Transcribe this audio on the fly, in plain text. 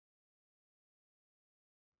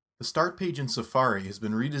The start page in Safari has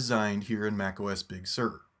been redesigned here in macOS Big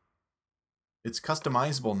Sur. It's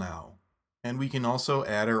customizable now, and we can also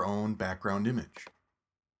add our own background image.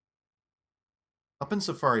 Up in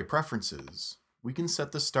Safari Preferences, we can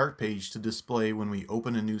set the start page to display when we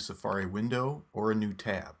open a new Safari window or a new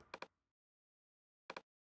tab.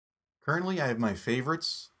 Currently I have my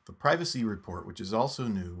favorites, the privacy report, which is also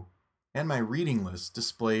new, and my reading list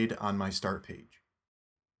displayed on my start page.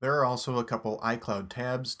 There are also a couple iCloud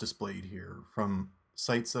tabs displayed here from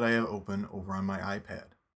sites that I have open over on my iPad.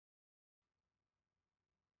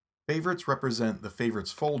 Favorites represent the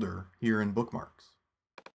Favorites folder here in Bookmarks.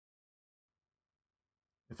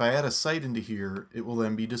 If I add a site into here, it will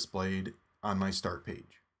then be displayed on my start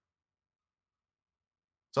page.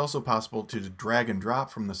 It's also possible to drag and drop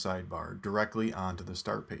from the sidebar directly onto the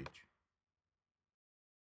start page.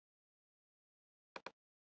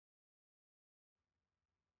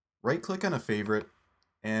 Right-click on a favorite,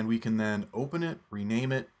 and we can then open it,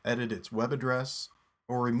 rename it, edit its web address,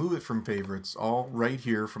 or remove it from favorites, all right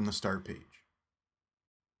here from the start page.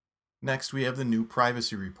 Next, we have the new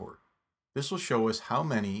privacy report. This will show us how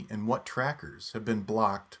many and what trackers have been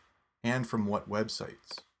blocked and from what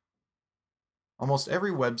websites. Almost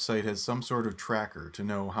every website has some sort of tracker to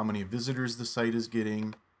know how many visitors the site is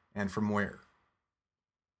getting and from where.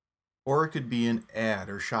 Or it could be an ad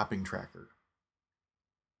or shopping tracker.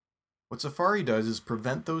 What Safari does is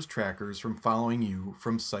prevent those trackers from following you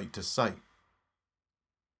from site to site.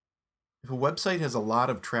 If a website has a lot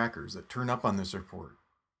of trackers that turn up on this report,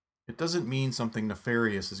 it doesn't mean something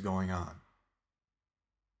nefarious is going on.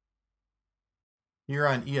 Here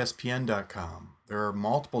on ESPN.com, there are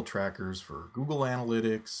multiple trackers for Google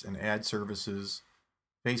Analytics and ad services,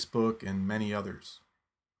 Facebook, and many others.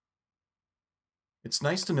 It's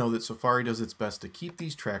nice to know that Safari does its best to keep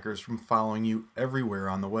these trackers from following you everywhere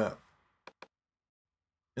on the web.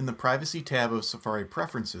 In the Privacy tab of Safari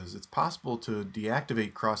Preferences, it's possible to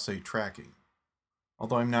deactivate cross-site tracking,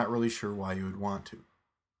 although I'm not really sure why you would want to.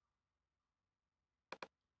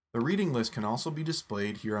 The reading list can also be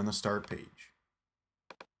displayed here on the Start page.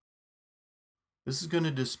 This is going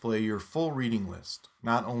to display your full reading list,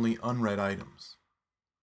 not only unread items.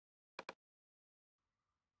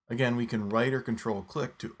 Again, we can right or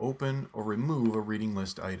Control-click to open or remove a reading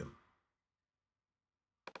list item.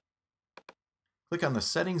 Click on the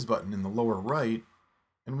Settings button in the lower right,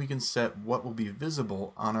 and we can set what will be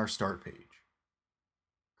visible on our start page.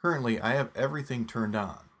 Currently, I have everything turned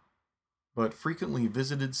on, but frequently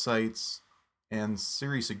visited sites and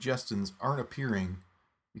Siri suggestions aren't appearing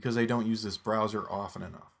because I don't use this browser often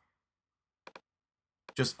enough.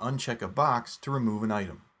 Just uncheck a box to remove an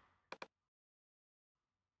item.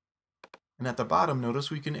 And at the bottom,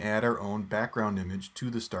 notice we can add our own background image to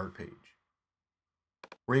the start page.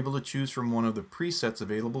 We're able to choose from one of the presets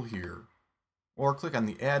available here, or click on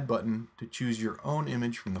the Add button to choose your own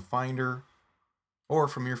image from the Finder or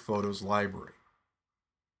from your Photos library.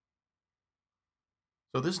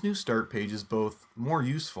 So this new start page is both more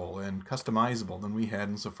useful and customizable than we had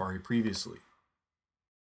in Safari previously.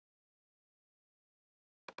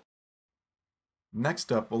 Next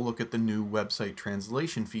up, we'll look at the new website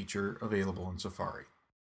translation feature available in Safari.